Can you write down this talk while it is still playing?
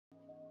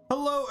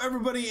Hello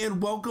everybody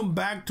and welcome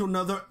back to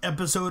another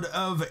episode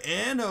of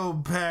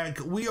Anopek.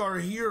 We are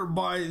here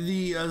by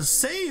the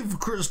save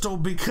crystal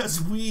because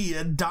we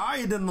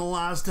died in the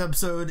last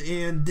episode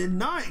and did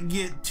not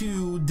get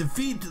to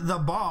defeat the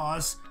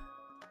boss.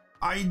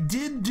 I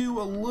did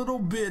do a little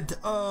bit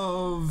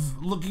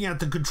of looking at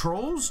the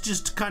controls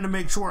just to kind of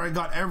make sure I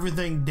got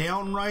everything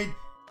down right.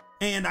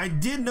 And I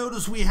did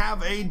notice we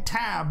have a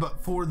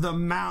tab for the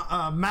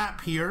map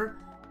here.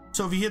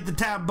 So if you hit the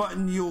tab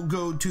button, you'll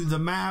go to the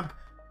map,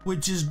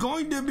 which is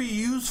going to be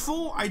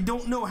useful. I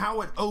don't know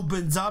how it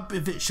opens up,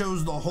 if it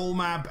shows the whole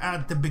map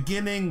at the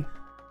beginning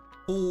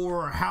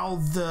or how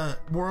the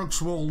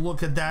works. We'll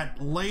look at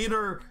that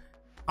later.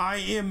 I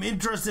am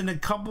interested in a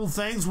couple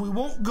things. We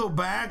won't go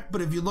back,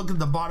 but if you look at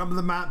the bottom of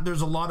the map, there's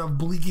a lot of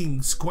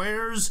blinking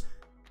squares.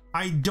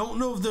 I don't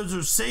know if those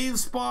are save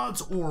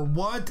spots or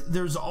what.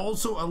 There's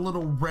also a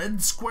little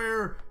red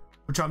square,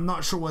 which I'm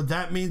not sure what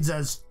that means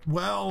as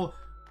well.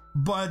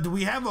 But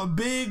we have a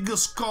big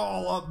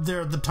skull up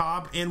there at the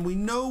top, and we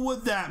know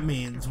what that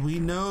means. We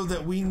know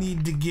that we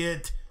need to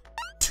get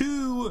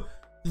to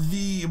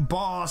the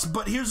boss,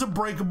 but here's a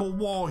breakable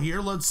wall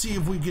here. Let's see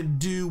if we can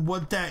do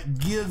what that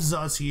gives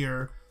us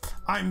here.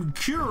 I'm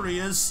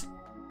curious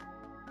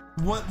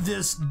what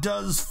this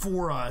does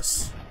for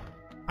us.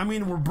 I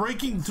mean, we're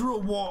breaking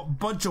through a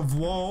bunch of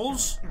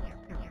walls.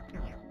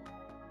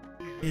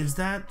 Is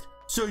that...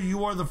 So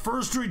you are the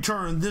first to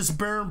return. This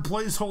barren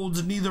place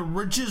holds neither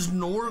riches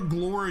nor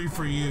glory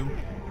for you.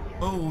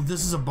 Oh,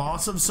 this is a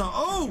boss of some...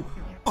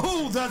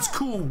 Oh, that's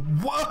cool.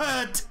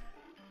 What?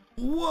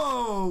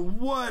 Whoa,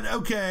 what?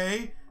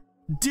 Okay.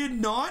 Did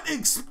not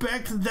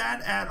expect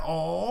that at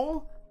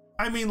all.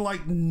 I mean,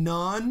 like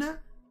none.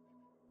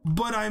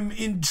 But I'm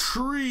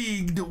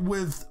intrigued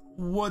with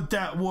what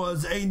that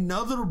was.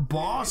 Another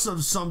boss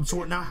of some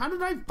sort. Now, how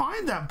did I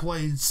find that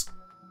place?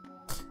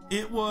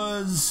 It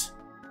was...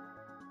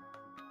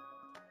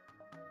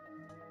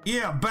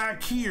 Yeah,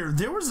 back here.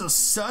 There was a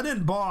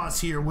sudden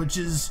boss here, which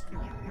is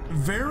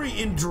very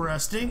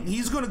interesting.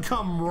 He's going to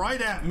come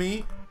right at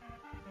me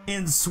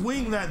and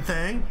swing that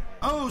thing.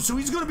 Oh, so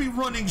he's going to be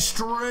running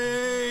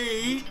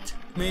straight.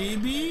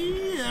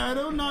 Maybe?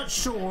 I'm not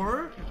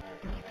sure.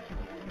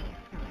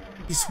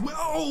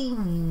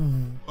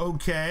 Oh,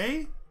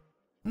 okay.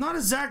 Not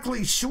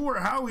exactly sure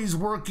how he's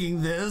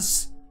working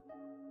this.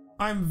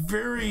 I'm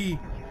very...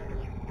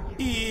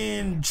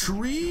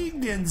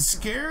 intrigued and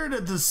scared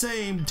at the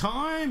same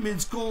time.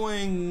 It's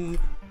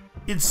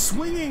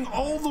swinging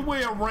all the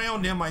way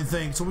around him, I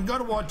think, so we got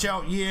to watch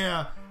out.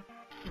 Yeah,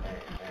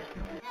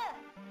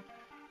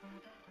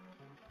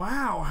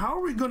 wow, how are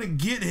we gonna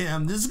get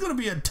him? This is gonna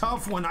be a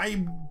tough one.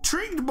 I'm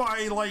intrigued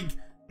by like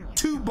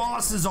 2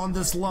 bosses on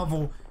this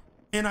level,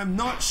 and I'm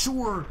not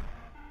sure.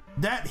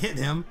 That hit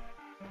him.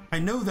 I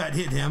know that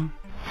hit him.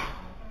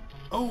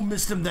 Oh,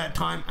 missed him that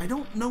time. I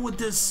don't know what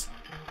this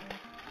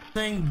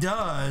thing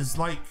does.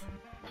 Like,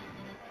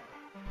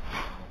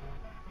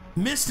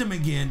 missed him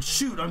again.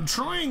 Shoot, I'm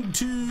trying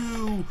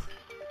to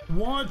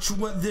watch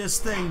what this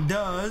thing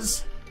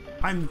does.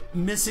 I'm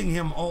missing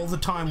him all the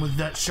time with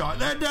that shot.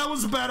 That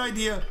was a bad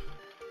idea.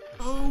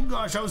 Oh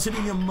gosh, I was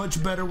hitting him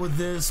much better with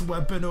this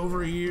weapon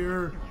over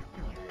here.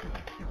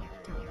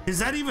 Is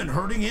that even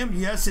hurting him?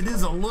 Yes, it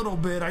is a little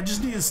bit. I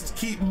just need to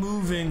keep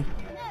moving.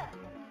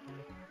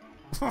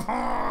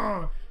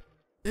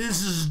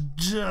 This is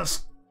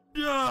just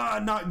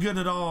not good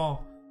at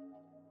all.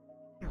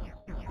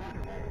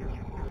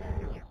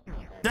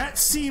 That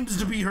seems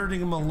to be hurting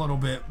him a little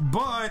bit,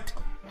 but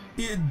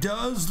it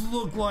does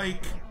look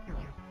like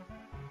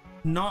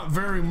not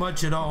very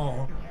much at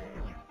all.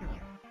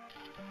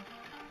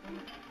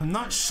 I'm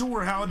not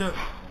sure how to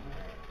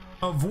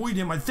avoid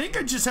him. I think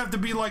I just have to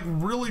be like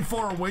really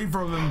far away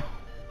from him,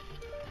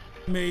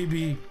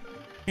 maybe,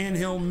 and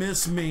he'll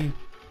miss me.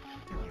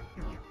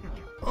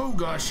 Oh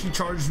gosh, he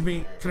charged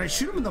me. Can I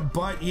shoot him in the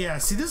butt? Yeah,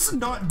 see, this is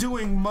not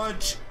doing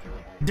much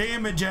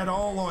damage at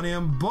all on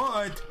him,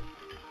 but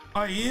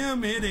I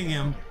am hitting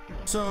him,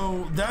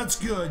 so that's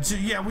good. So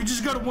yeah, we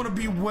just gotta want to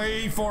be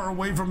way far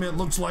away from it,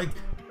 looks like,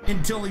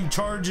 until he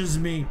charges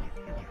me.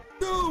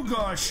 Oh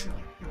gosh.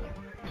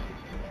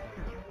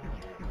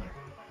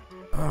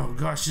 Oh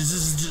gosh, this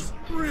is just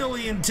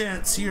really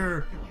intense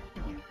here.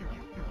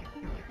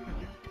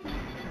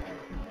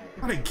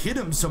 Gotta get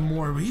him some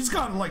more, but he's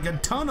got like a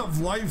ton of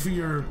life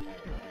here.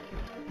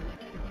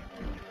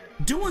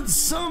 Doing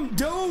some...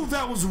 Oh,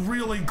 that was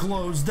really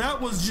close. That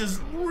was just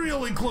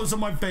really close on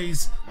my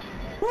face.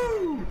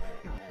 Woo!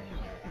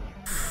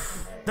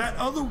 That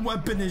other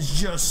weapon is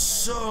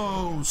just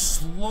so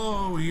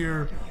slow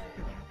here.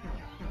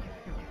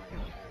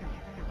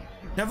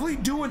 Definitely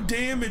doing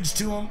damage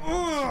to him.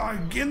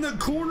 Ugh, in the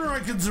corner I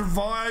can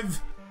survive.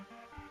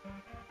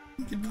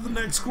 Get to the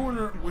next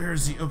corner. Where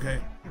is he? Okay.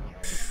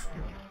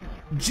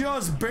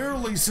 Just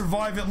barely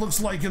survive, it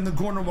looks like, in the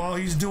corner while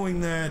he's doing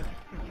that.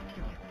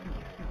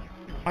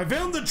 I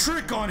found the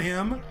trick on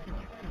him.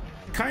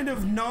 Kind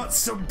of not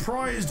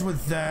surprised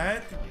with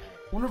that.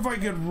 Wonder if I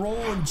could roll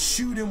and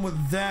shoot him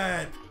with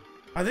that.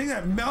 I think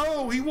that...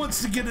 Oh, he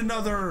wants to get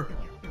another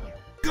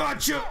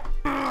Gotcha!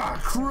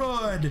 Ah,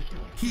 crud!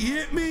 He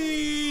hit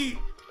me!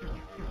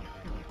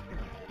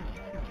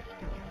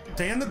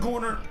 Stay in the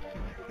corner.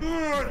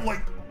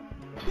 Like,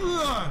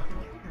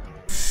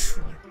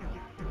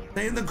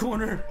 stay in the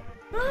corner.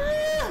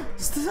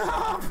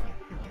 Stop!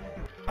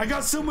 I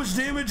got so much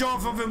damage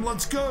off of him.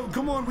 Let's go.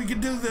 Come on, we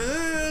can do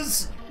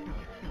this.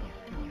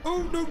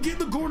 Oh, no, get in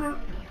the corner.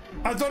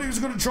 I thought he was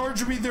going to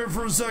charge me there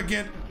for a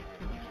second.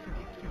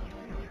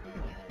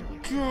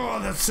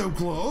 God, that's so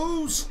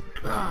close.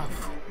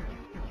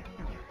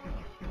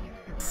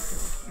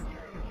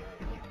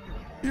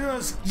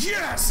 Yes,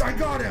 yes, I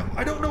got him.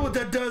 I don't know what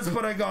that does,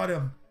 but I got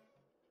him.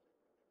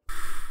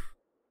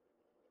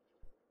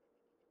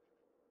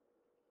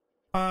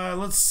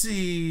 Let's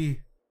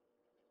see.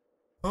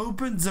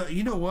 Opens up.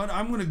 You know what?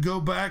 I'm going to go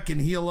back and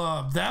heal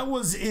up. That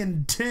was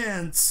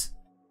intense.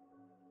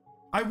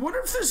 I wonder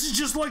if this is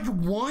just like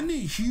one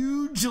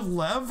huge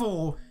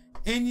level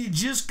and you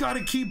just got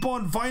to keep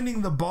on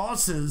finding the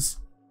bosses.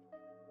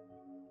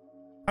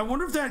 I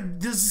wonder if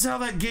this is how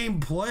that game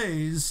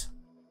plays.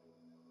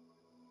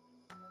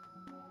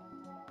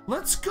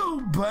 Let's go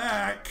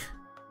back.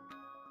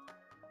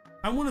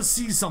 I want to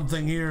see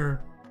something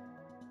here.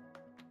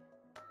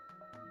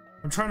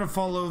 I'm trying to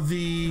follow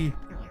the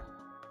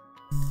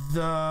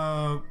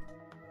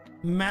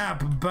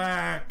map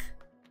back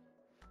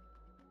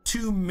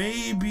to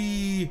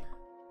maybe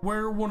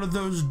where one of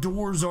those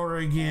doors are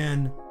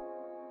again.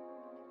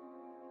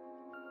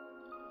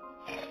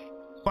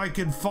 If I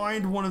can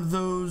find one of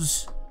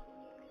those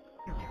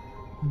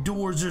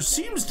doors, there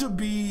seems to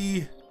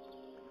be.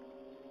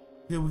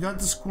 Yeah, we got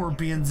the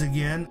scorpions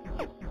again.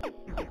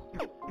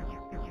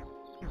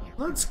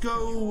 Let's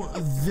go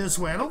this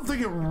way. I don't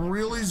think it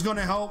really is going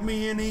to help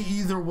me any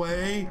either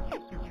way.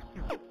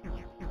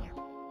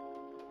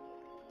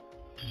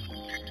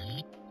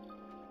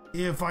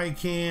 If I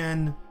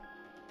can.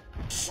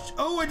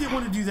 Oh, I didn't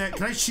want to do that.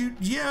 Can I shoot?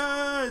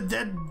 Yeah,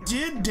 that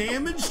did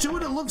damage to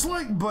it, it looks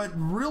like, but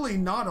really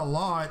not a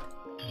lot.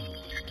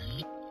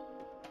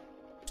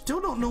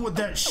 Still don't know what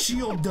that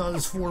shield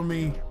does for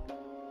me.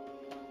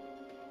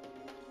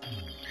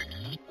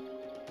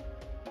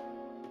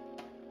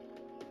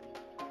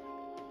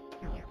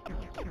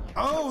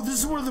 Oh, this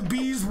is where the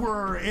bees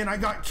were, and I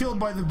got killed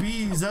by the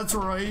bees. That's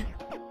right.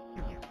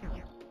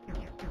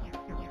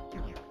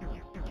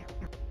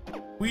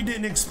 We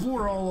didn't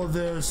explore all of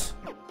this.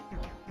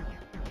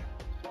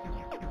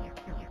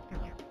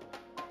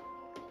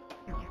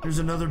 There's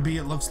another bee,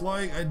 it looks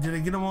like. Did I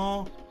get them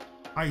all?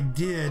 I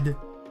did.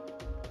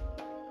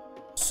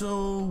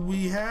 So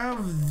we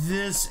have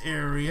this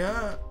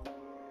area.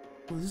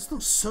 Oh, this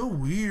looks so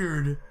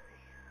weird.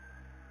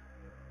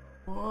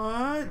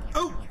 What?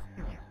 Oh!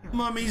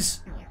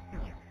 Mummies.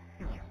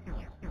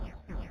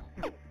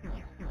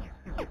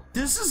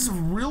 This is a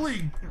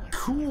really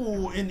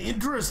cool and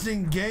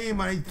interesting game.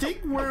 I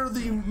think where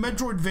the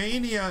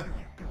Metroidvania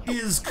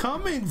is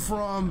coming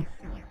from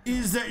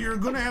is that you're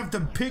gonna have to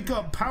pick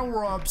up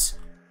power-ups.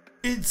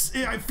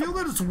 I feel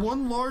that it's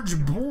one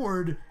large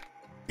board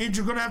and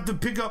you're gonna have to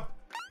pick up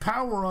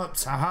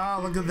power-ups.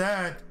 Haha, look at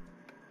that.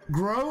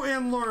 Grow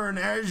and learn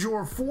as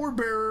your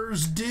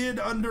forebearers did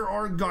under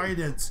our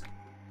guidance.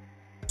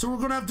 So we're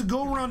gonna have to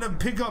go around and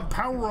pick up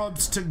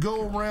power-ups to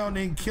go around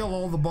and kill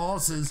all the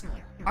bosses.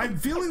 I'm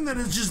feeling that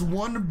it's just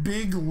one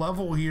big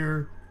level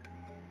here.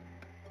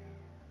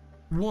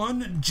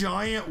 One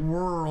giant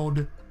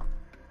world.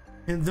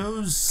 And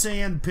those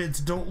sand pits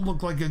don't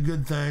look like a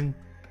good thing.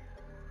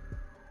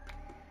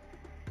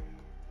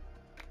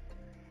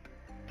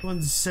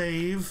 One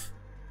save.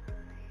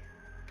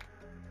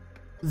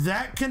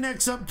 That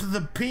connects up to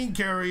the pink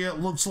area. It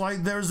looks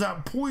like there's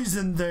that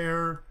poison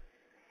there.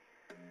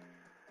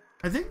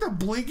 I think the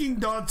blinking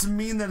dots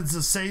mean that it's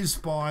a save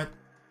spot.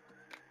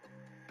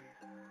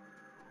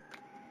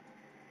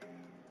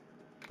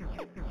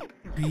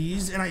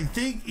 Bees, and I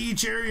think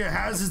each area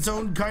has its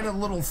own kind of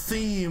little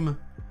theme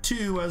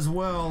too as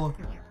well.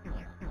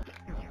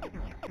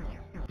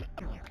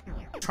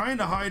 Trying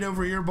to hide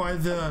over here by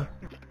the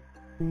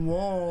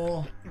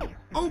wall.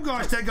 Oh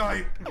gosh, that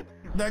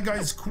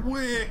guy's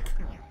quick.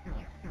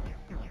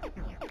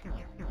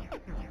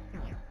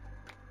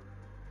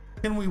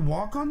 Can we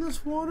walk on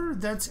this water?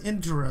 That's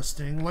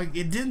interesting. Like,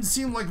 it didn't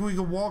seem like we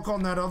could walk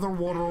on that other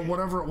water or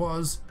whatever it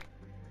was.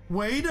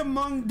 Wade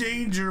among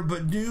danger,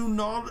 but do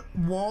not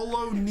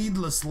wallow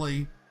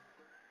needlessly.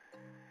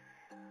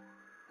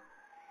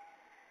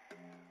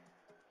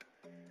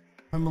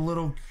 I'm a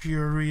little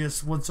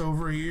curious what's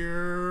over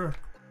here.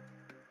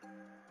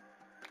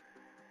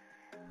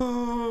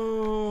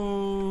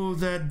 Oh,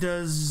 that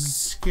does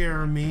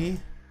scare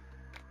me.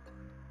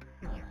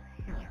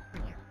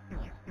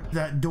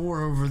 That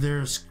door over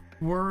there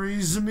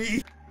worries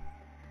me.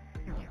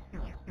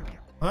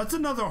 Well, that's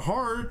another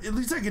heart. At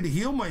least I can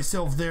heal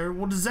myself there.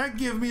 Well, does that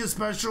give me a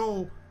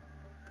special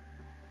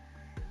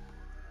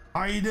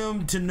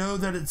item to know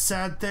that it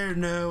sat there?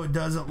 No, it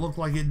doesn't look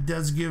like it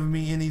does give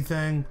me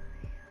anything.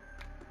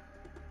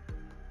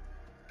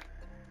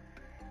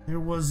 There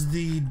was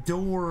the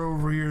door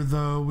over here,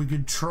 though. We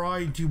could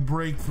try to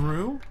break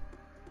through.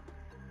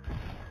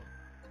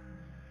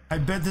 I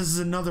bet this is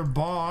another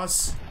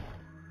boss.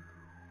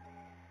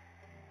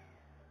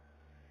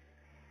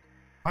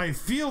 I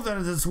feel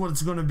that that's what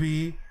it's gonna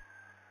be.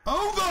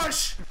 Oh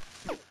gosh!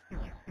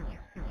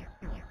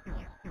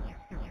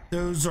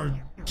 Those are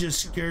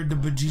just scared the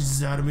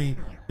bejesus out of me.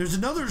 There's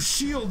another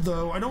shield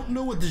though. I don't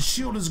know what the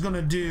shield is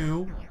gonna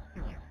do.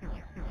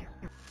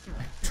 I'm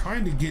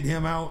trying to get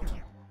him out.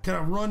 Can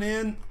I run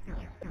in?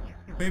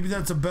 Maybe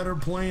that's a better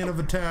plan of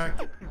attack.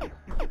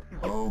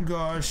 Oh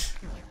gosh.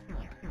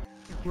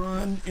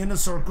 Run in a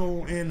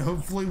circle and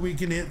hopefully we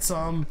can hit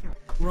some.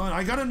 Run.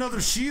 I got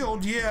another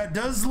shield. Yeah, it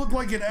does look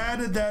like it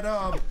added that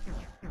up.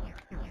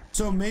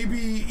 So maybe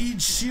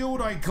each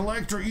shield I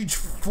collect, or each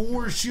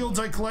 4 shields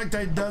I collect,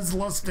 it does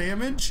less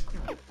damage.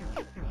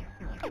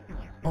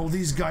 Oh,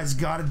 these guys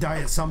gotta die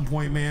at some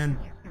point, man.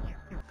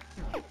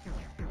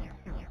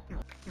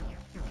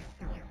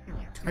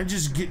 Can I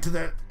just get to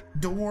that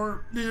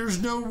door?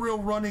 There's no real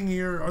running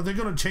here. Are they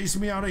gonna chase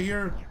me out of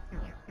here?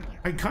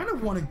 I kind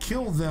of want to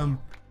kill them.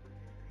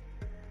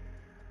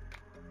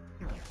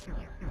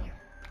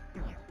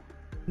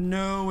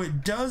 No,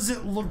 it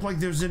doesn't look like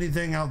there's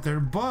anything out there,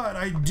 but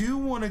I do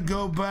want to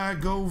go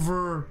back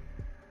over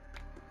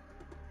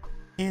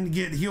and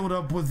get healed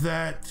up with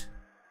that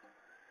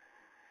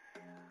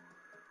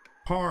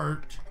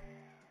heart.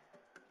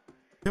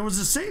 There was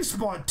a safe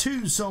spot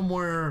too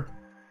somewhere.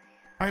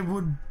 I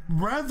would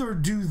rather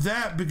do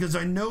that because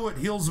I know it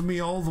heals me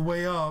all the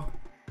way up.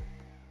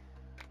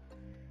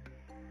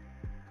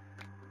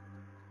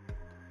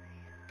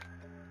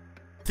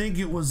 I think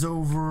it was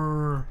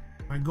over.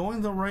 Am I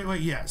going the right way?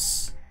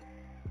 Yes.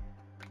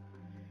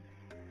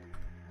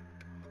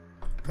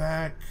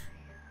 Back.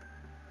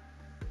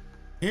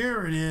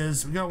 Here it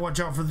is. We gotta watch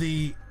out for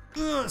the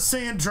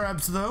sand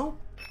traps though.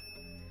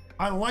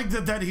 I like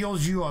that that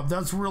heals you up.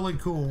 That's really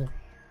cool.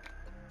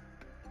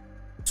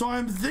 So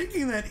I'm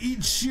thinking that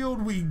each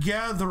shield we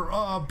gather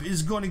up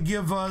is going to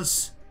give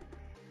us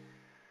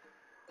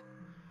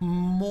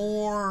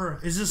more.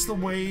 Is this the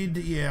way?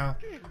 Yeah.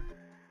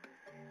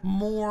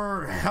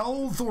 More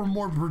health or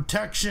more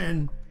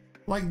protection.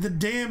 Like the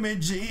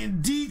damage,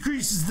 it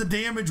decreases the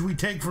damage we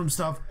take from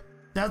stuff.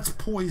 That's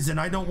poison.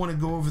 I don't want to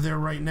go over there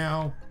right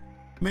now.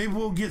 Maybe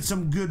we'll get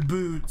some good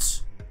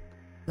boots.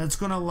 That's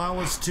going to allow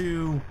us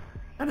to...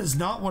 That is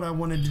not what I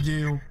wanted to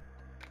do.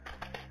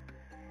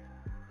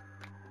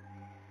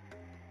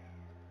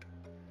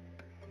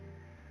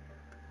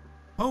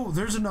 Oh,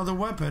 there's another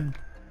weapon.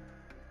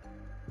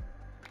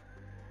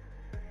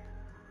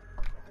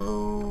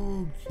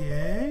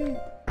 Okay.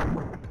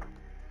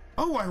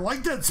 Oh, I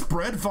like that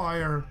spread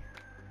fire.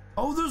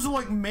 Oh, those are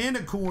like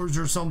manticores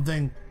or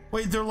something.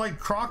 Wait, they're like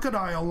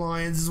crocodile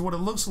lions is what it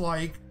looks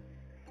like.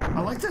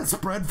 I like that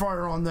spread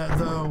fire on that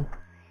though.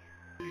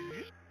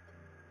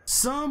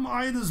 Some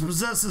items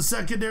possess a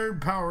secondary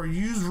power.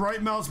 Use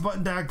right mouse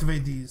button to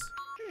activate these.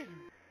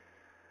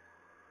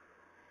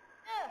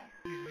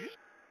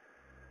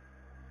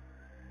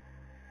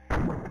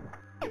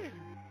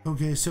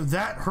 Okay, so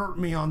that hurt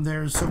me on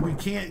there, so we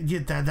can't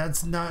get that.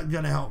 That's not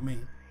gonna help me.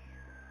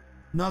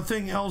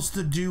 Nothing else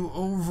to do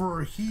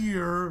over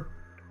here.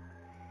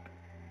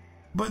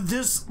 But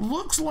this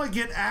looks like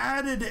it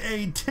added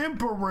a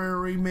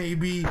temporary,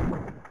 maybe,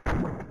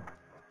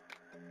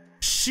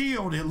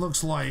 shield, it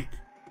looks like.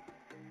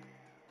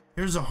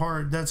 Here's a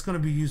heart. That's gonna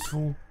be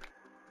useful.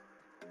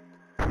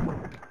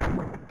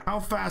 How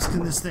fast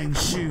can this thing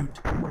shoot?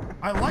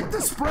 I like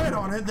the spread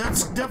on it.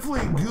 That's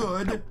definitely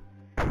good.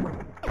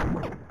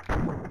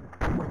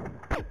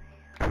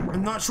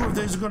 I'm not sure if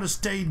these are gonna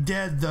stay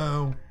dead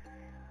though.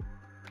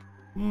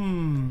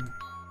 I'm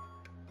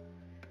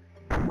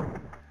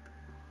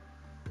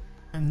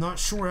not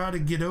sure how to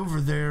get over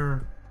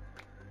there.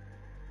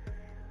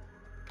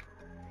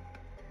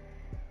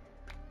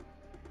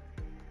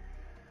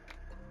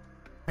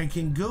 I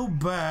can go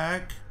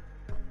back.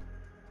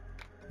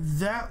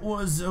 That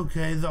was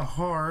okay, the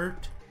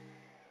heart.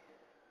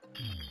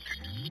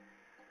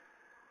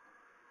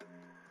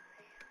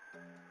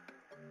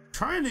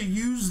 Trying to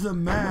use the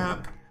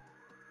map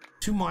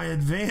to my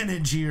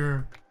advantage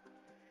here.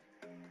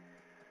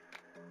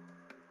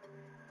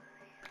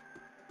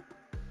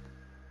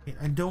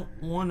 I don't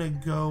want to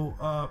go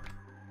up.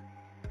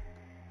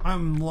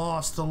 I'm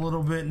lost a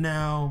little bit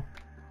now.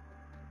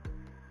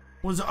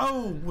 Was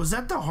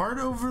that the heart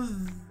over?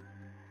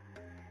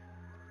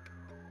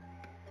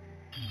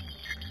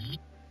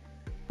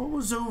 What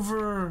was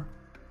over?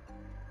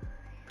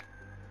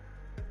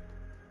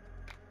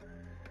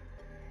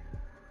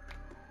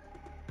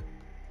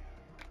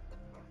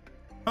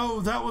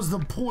 Oh, that was the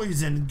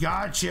poison.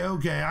 Gotcha.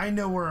 Okay, I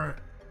know where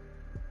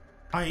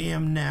I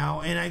am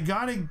now. And I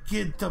gotta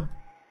get the...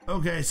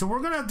 Okay, so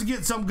we're gonna have to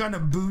get some kind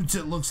of boots,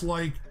 it looks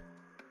like,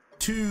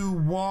 to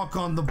walk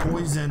on the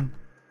poison.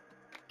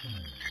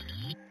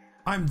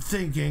 I'm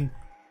thinking.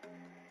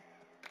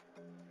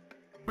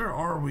 Where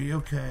are we?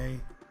 Okay.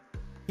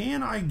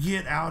 Can I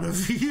get out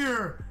of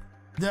here?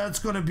 That's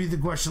gonna be the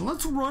question.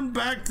 Let's run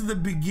back to the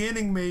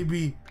beginning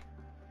maybe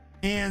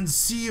and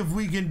see if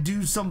we can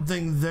do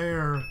something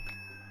there.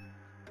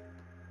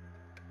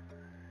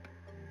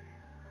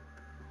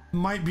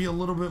 might be a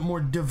little bit more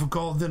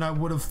difficult than I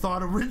would have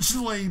thought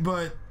originally,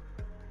 but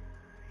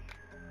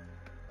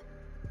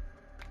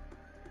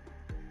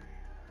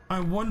I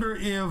wonder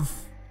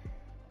if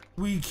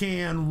we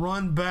can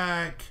run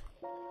back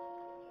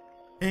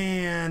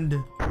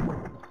and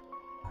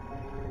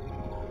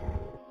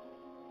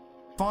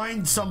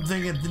find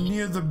something at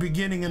near the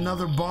beginning,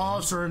 another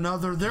boss or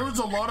another. There was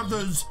a lot of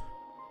those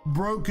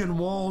broken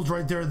walls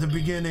right there at the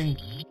beginning.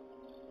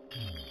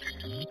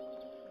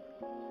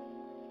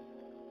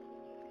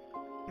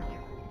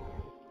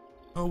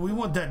 Oh, we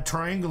want that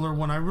triangular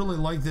one. I really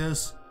like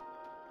this.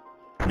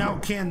 Now,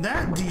 can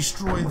that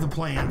destroy the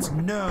plants?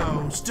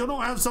 No, still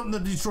don't have something to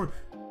destroy.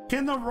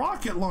 Can the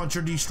rocket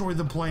launcher destroy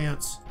the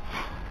plants?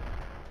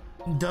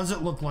 Does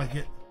it look like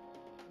it?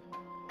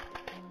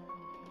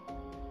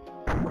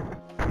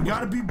 We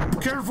gotta be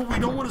careful. We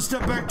don't want to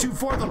step back too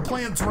far. The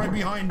plant's right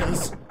behind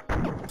us.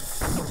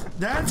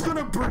 That's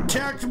gonna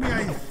protect me,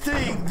 I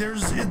think.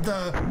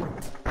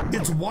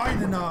 It's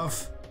wide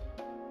enough.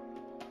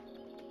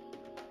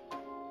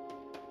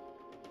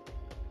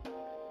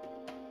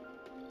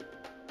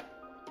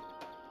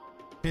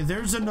 Okay,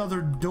 there's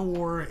another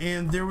door,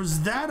 and there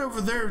was that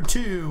over there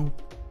too.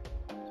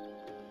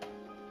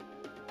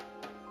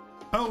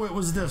 Oh, it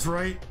was this,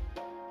 right?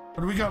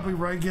 But we gotta be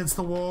right against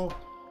the wall.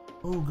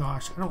 Oh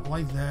gosh, I don't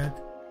like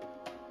that.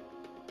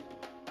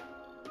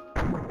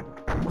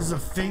 This is a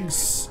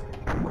Sphinx.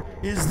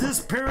 Is this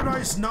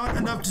paradise not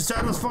enough to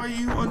satisfy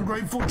you,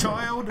 ungrateful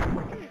child?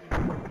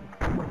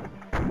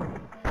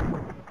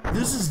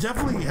 This is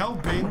definitely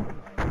helping.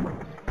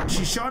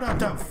 She shot out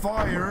that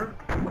fire.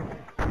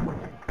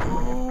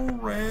 Oh,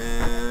 ran!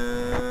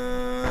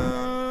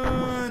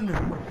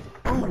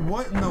 Oh,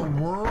 what in the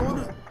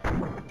world?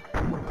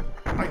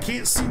 I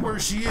can't see where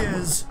she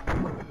is,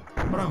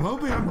 but I'm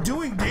hoping I'm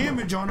doing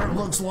damage on her, it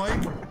looks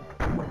like.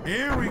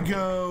 There we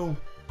go.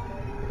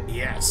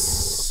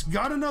 Yes,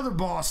 got another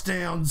boss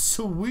down.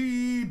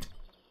 Sweet.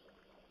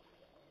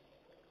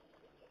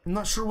 I'm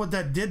not sure what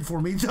that did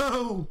for me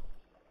though.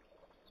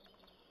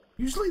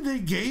 Usually they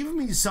gave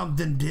me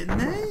something, didn't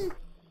they?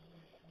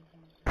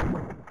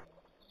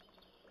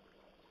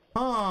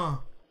 Huh.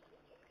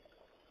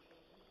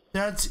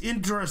 That's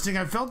interesting.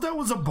 I felt that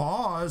was a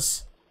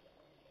boss.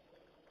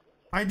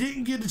 I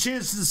didn't get a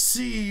chance to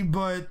see,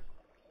 but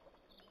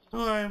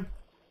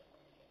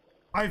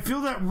I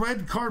feel that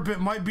red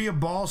carpet might be a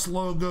boss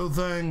logo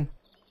thing.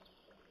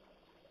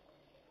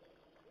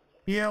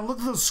 Yeah, look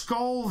at the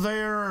skull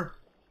there.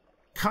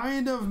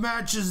 Kind of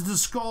matches the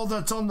skull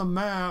that's on the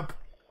map.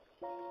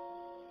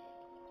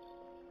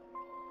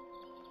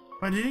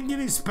 I didn't get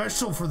any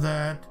special for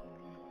that.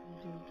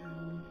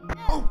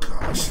 Oh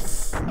gosh.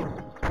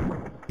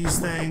 These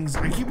things.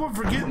 I keep on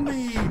forgetting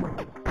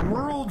the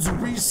worlds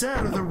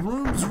reset or the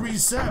rooms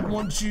reset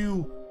once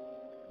you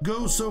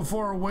go so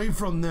far away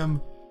from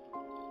them.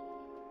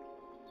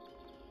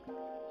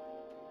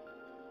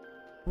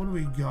 What do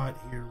we got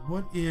here?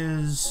 What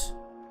is...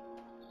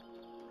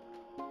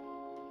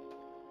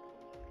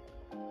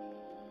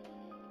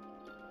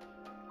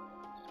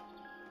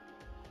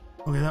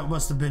 Okay, that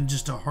must have been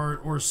just a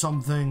heart or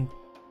something.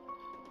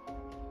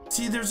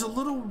 See, there's a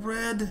little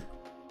red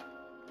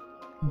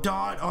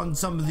dot on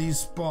some of these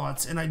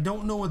spots, and I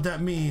don't know what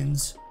that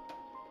means.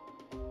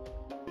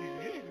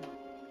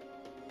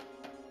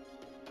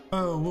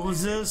 Oh, what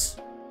was this?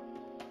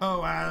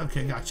 Oh,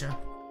 okay, gotcha.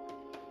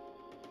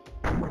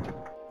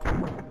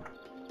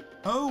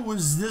 Oh,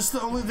 was this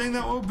the only thing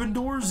that opened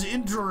doors?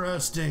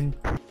 Interesting.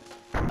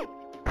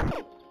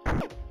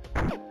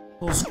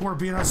 Little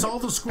scorpion. I saw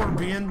the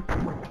scorpion.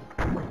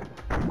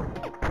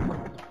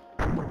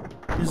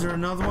 Is there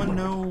another one?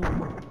 No.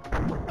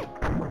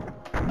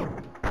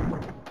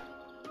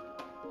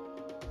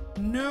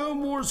 No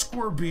more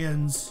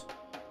scorpions.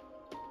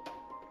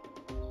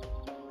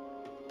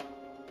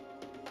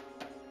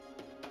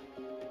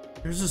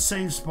 There's a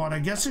save spot. I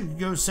guess I could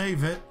go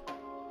save it.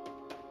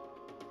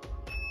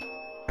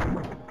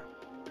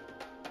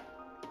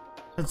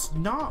 It's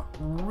not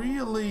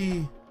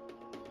really...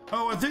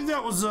 Oh, I think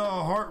that was a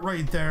heart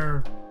right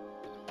there.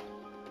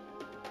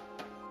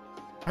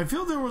 I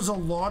feel there was a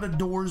lot of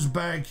doors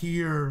back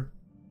here.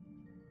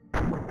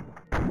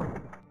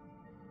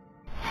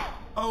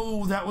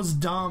 Oh, that was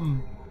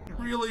dumb.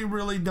 Really,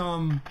 really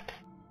dumb.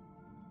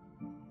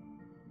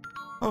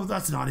 Oh,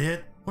 that's not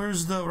it.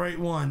 Where's the right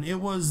one? It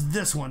was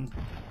this one.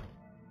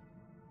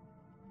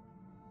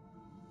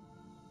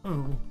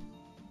 Oh.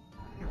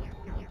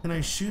 Can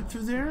I shoot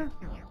through there?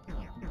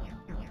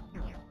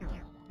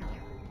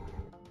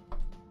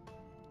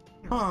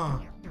 Huh.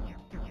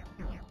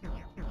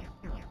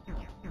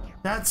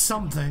 That's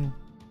something.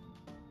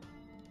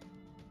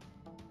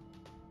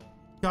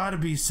 Gotta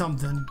be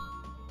something.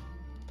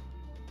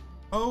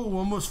 Oh,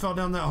 almost fell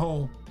down that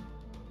hole.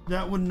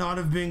 That would not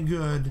have been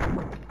good.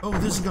 Oh,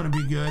 this is gonna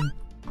be good.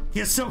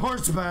 Get some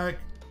hearts back.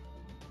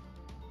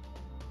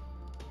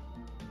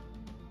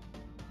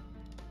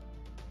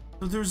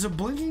 So there's a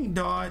blinking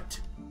dot.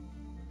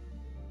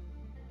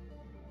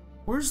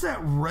 Where's that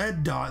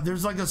red dot?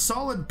 There's like a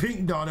solid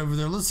pink dot over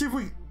there. Let's see if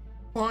we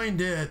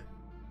find it.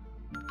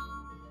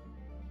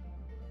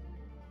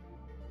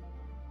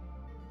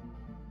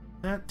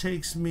 That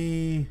takes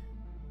me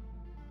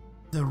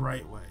the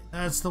right way.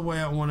 That's the way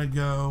I want to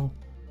go.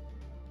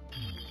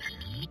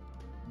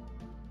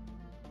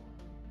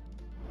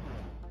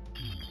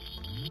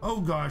 Oh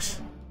gosh.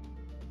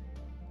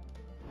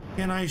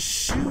 Can I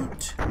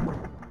shoot?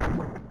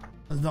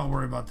 Let's not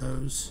worry about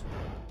those.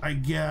 I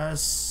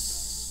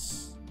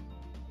guess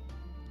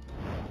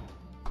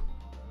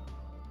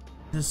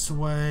this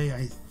way,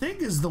 I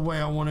think, is the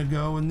way I want to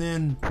go. And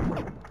then,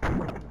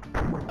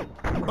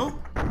 oh,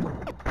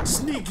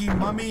 sneaky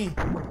mummy.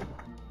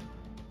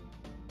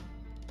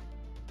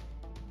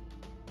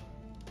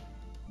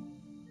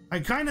 I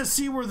kind of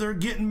see where they're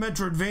getting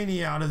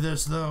Metroidvania out of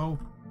this, though.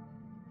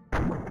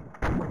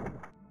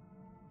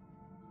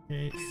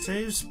 Okay,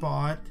 save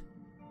spot.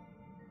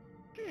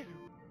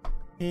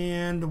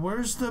 And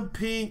where's the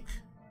pink?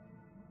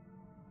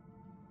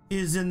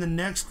 Is in the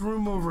next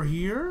room over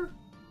here?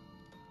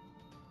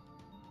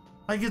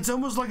 Like, it's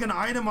almost like an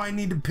item I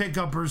need to pick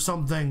up or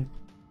something.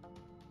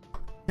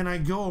 Can I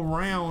go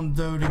around,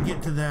 though, to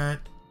get to that?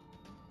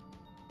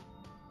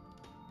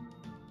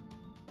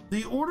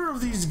 The order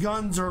of these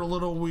guns are a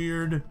little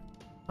weird.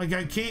 Like,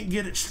 I can't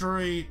get it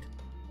straight.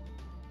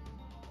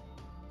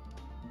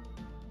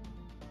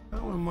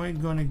 How am I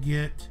gonna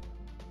get?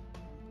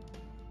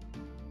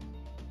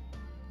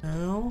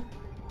 No.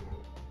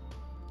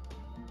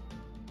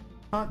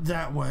 Not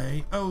that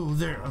way. Oh,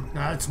 there.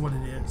 That's what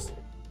it is.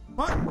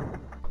 What?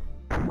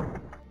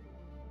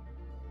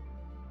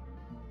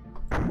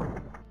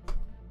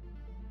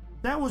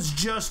 That was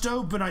just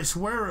open, I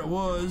swear it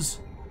was.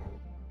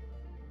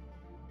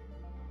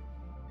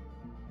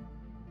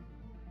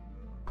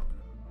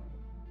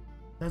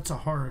 That's a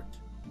heart.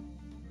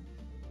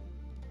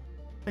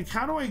 Like,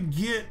 how do I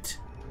get...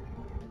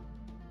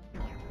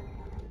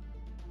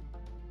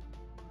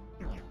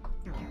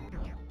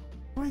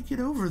 How do I get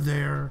over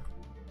there?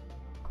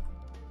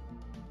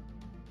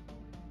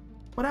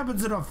 What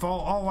happens if I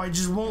fall? Oh, I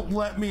just won't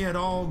let me at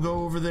all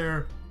go over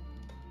there.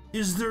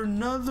 Is there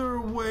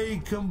another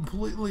way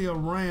completely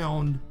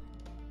around?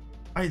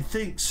 I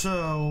think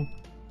so.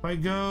 If I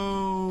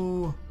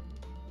go...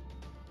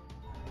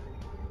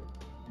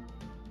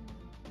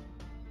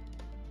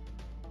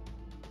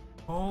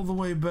 all the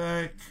way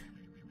back.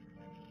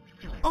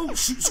 Oh,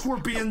 shoot,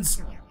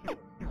 scorpions!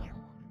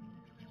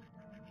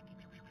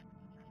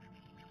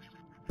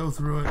 Go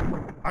through it.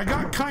 I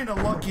got kind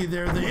of lucky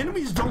there. The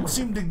enemies don't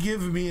seem to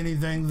give me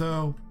anything,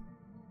 though.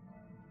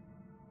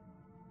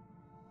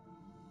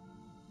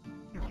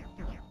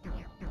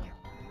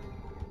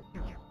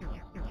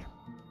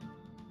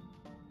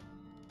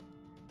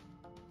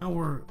 Now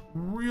we're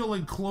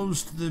really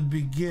close to the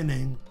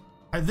beginning.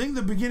 I think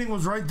the beginning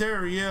was right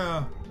there,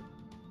 yeah.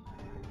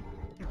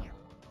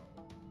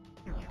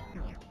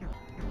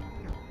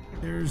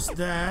 There's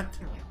that.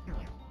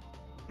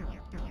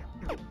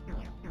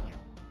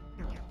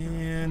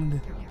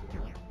 And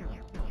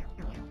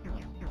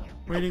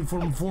waiting for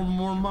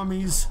more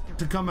mummies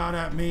to come out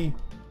at me.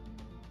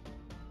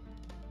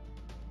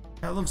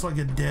 That looks like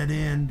a dead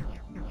end.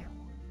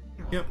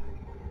 Yep.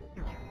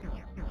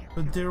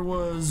 But there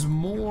was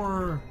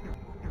more.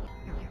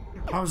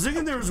 I was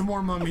thinking there was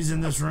more mummies in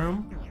this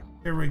room.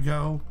 Here we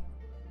go.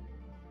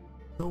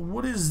 So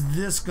what is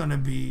this gonna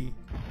be?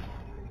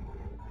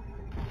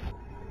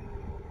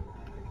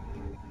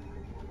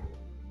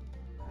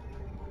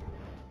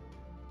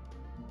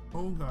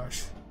 Oh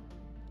gosh.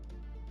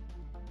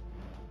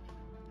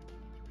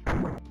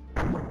 And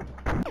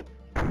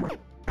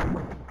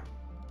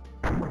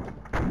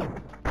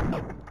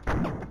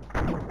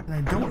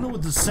I don't know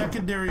what the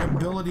secondary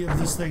ability of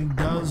this thing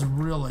does,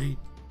 really.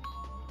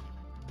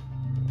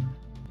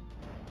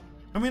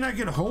 I mean, I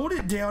can hold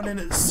it down and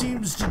it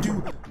seems to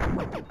do...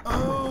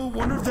 Oh,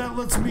 wonder if that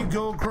lets me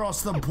go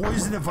across the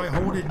poison if I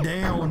hold it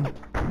down.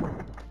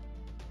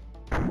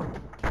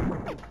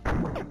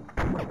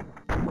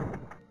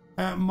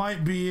 That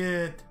might be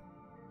it.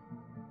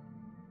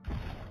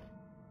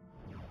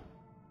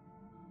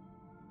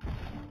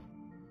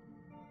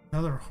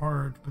 Another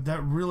heart, but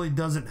that really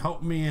doesn't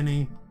help me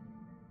any.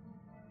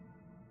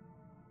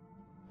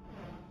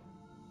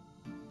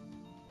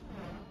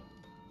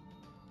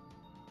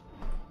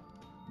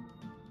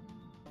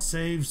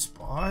 Save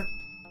spot.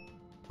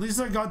 At least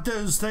I got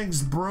those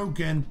things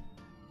broken.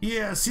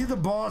 Yeah, see the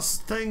boss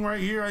thing right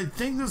here? I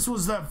think this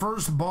was that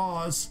first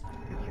boss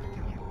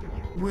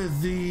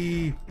with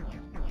the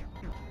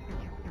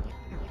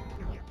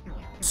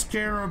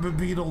scarab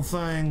beetle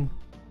thing.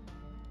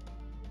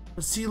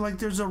 But see, like,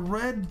 there's a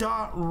red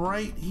dot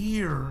right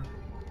here.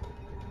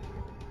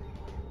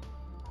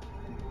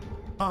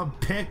 A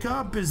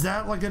pickup? Is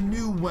that like a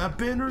new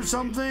weapon or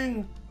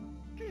something?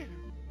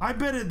 I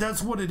bet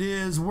that's what it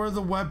is, where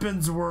the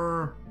weapons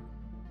were.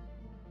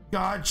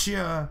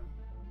 Gotcha.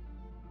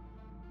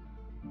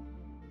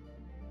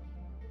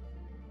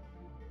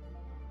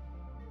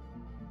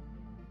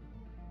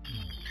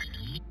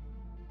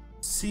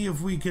 See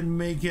if we can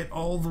make it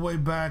all the way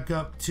back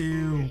up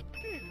to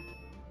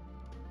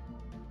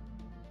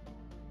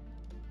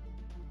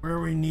where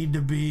we need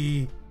to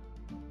be.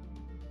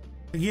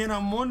 Again,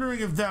 I'm wondering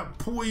if that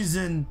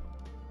poison,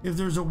 if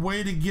there's a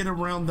way to get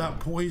around that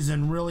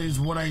poison, really is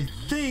what I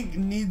think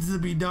needs to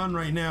be done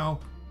right now.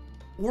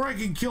 Or I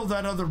can kill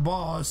that other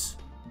boss.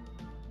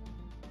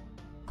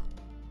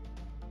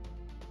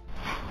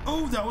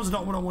 Oh, that was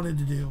not what I wanted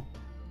to do.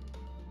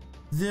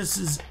 This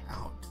is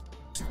out.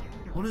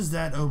 What does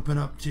that open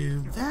up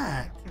to?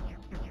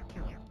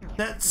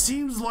 That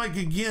seems like,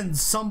 again,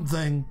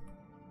 something.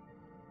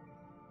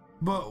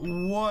 But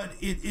what,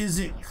 it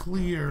isn't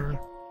clear.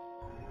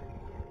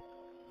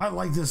 I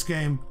like this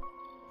game.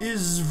 It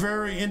is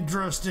very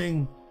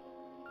interesting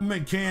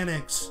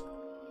mechanics.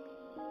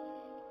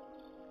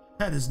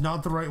 That is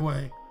not the right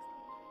way.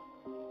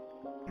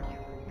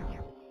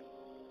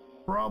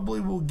 Probably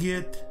will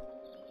get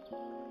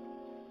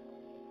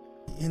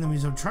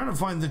enemies. I'm trying to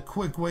find the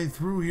quick way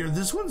through here.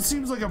 This one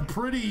seems like a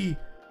pretty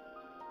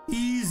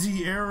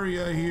easy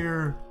area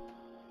here.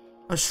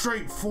 A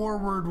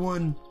straightforward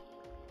one.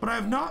 But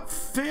I've not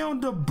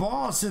found a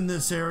boss in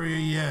this area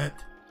yet.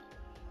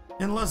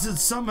 Unless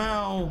it's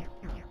somehow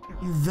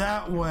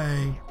that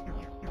way.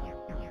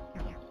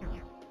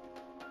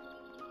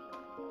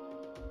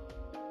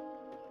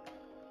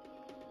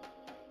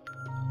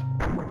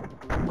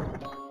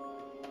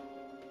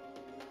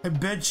 I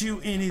bet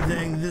you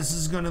anything this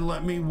is gonna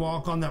let me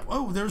walk on that.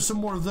 Oh, there's some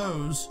more of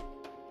those.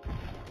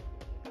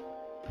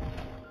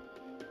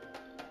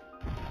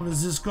 What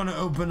is this gonna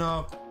open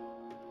up?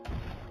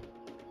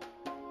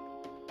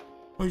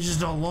 Oh,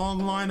 just a long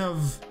line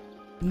of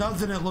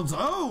nothing. It looks.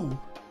 Oh,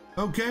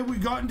 okay, we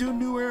got into a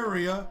new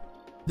area.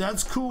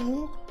 That's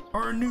cool.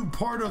 Or a new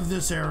part of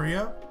this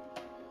area.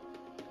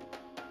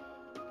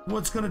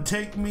 What's gonna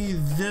take me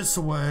this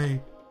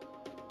way?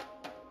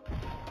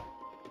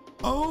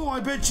 Oh, I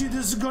bet you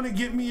this is gonna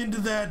get me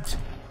into that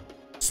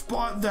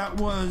spot that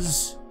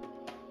was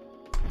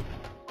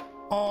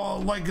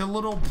like a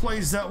little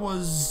place that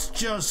was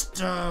just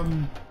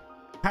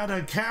had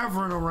a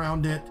cavern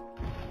around it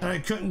that I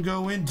couldn't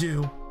go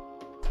into.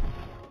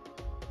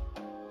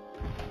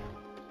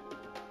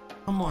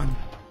 Come on.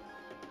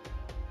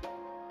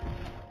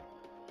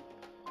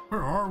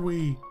 Where are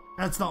we?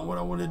 That's not what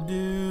I want to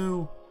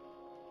do.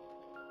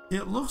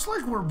 It looks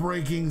like we're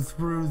breaking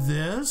through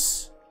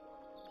this.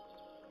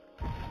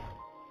 I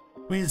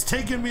mean, it's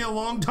taken me a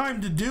long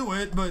time to do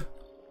it, but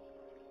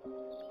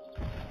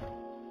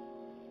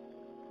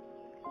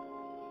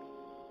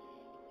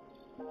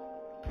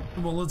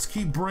well, let's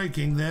keep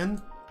breaking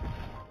then,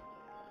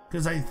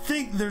 because I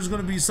think there's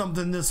going to be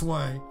something this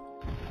way.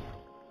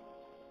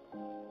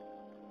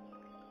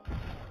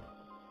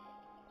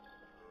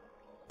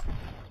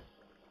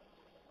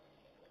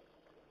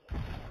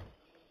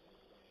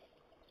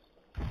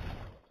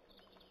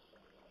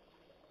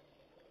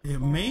 It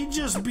may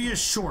just be a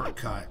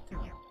shortcut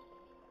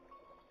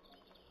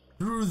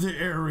through the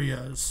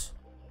areas.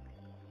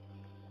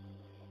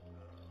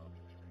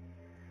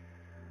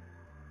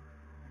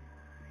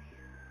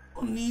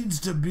 What needs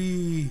to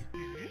be?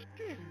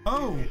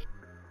 Oh,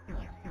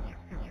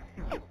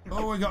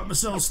 I got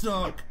myself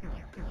stuck.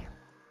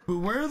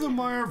 Beware the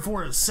mire,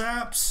 for it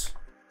saps.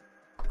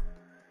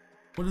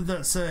 What did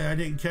that say? I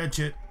didn't catch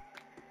it.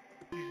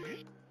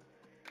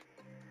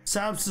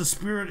 Saps the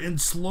spirit and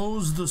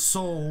slows the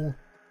soul.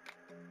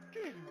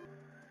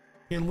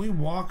 Can we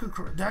walk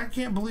across? I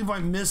can't believe I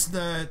missed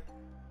that.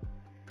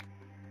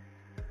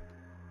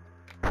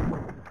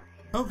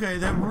 Okay,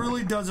 that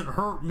really doesn't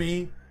hurt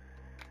me.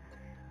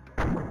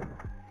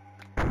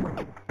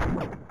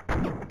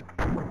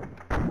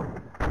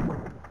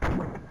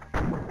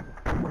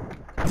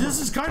 This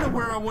is kind of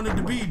where I wanted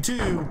to be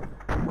too.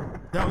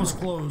 That was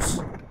close.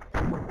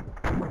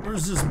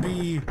 Where's this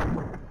bee?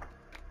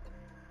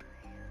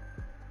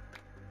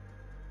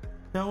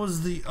 That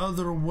was the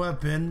other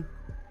weapon.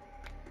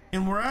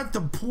 And we're at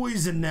the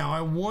poison now.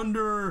 I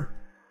wonder.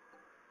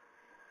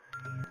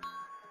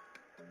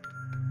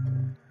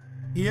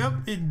 Yep,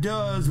 it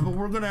does, but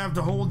we're gonna have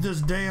to hold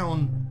this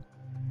down.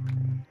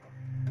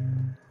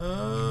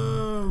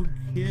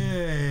 Okay.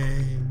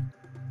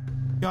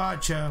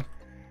 Gotcha.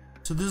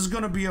 So this is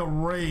gonna be a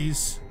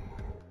race.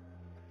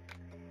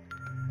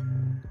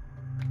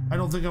 I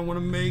don't think I want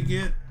to make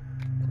it.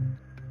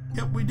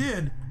 Yep, we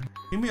did.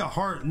 Give me a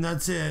heart and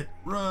that's it.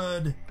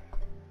 Rud.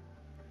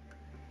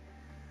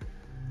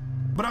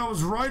 But I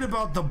was right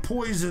about the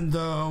poison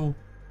though.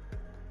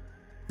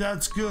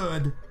 That's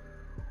good.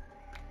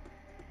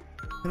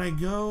 Can I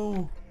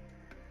go?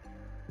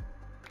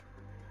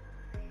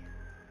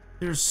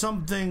 There's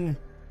something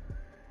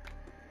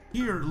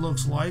here, it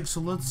looks like.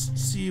 So let's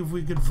see if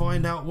we could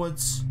find out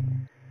what's...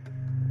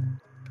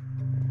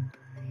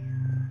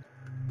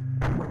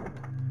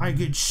 I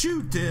could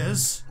shoot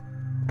this,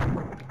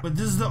 but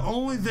this is the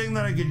only thing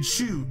that I can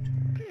shoot.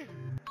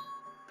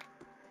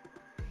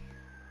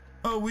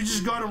 Oh, we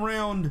just got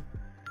around.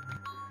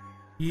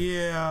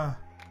 Yeah.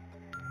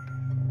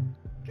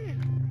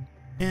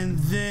 And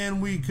then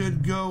we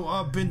could go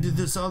up into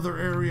this other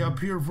area up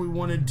here if we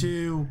wanted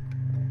to.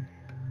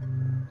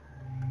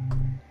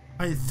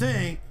 I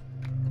think.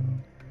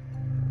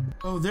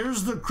 Oh,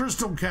 there's the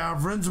crystal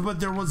caverns, but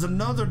there was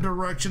another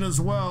direction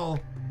as well.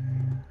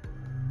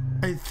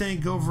 I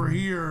think over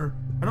here.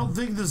 I don't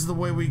think this is the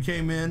way we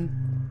came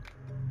in.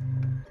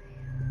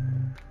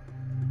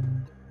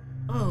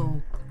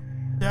 Oh,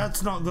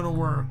 that's not gonna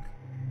work.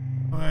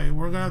 Okay,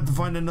 we're gonna have to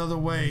find another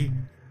way.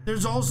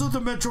 There's also the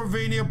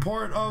Metroidvania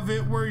part of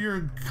it where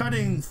you're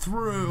cutting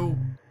through.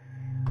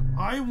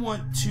 I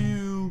want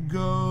to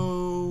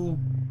go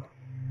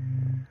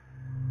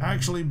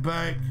actually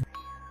back.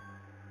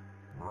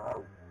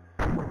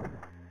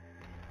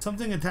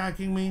 Something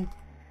attacking me.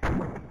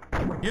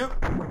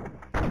 Yep.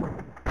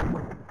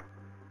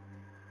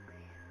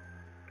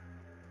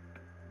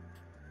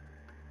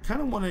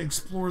 Kind of want to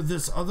explore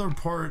this other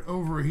part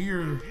over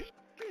here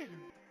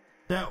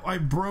that I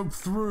broke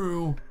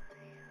through,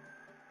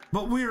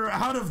 but we are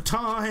out of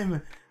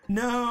time.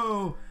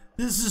 No,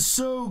 this is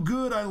so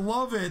good. I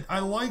love it. I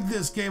like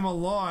this game a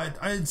lot.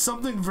 It's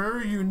something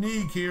very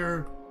unique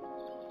here.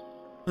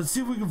 Let's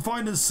see if we can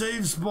find a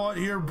save spot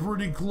here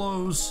pretty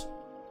close.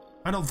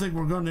 I don't think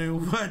we're going to,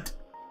 but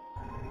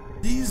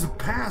these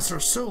paths are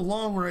so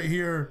long right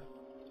here.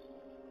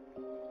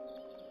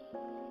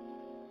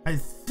 I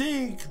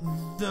think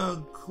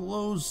the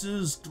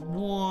closest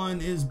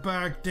one is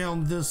back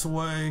down this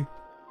way.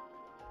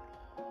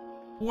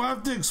 We'll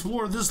have to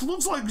explore. This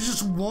looks like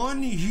just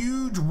one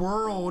huge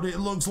world. It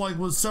looks like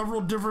with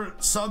several different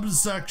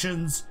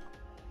subsections.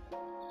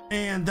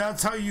 And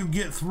that's how you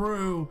get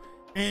through.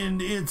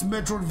 And it's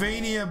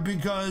Metroidvania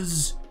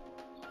because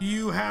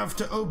you have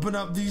to open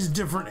up these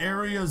different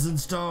areas and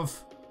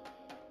stuff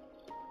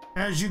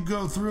as you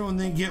go through and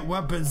then get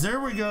weapons.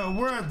 There we go.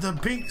 We're at the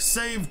pink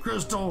save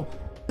crystal.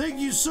 Thank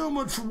you so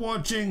much for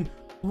watching.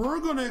 We're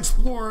going to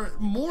explore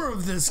more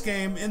of this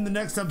game in the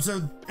next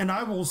episode, and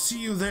I will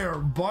see you there.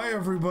 Bye,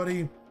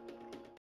 everybody.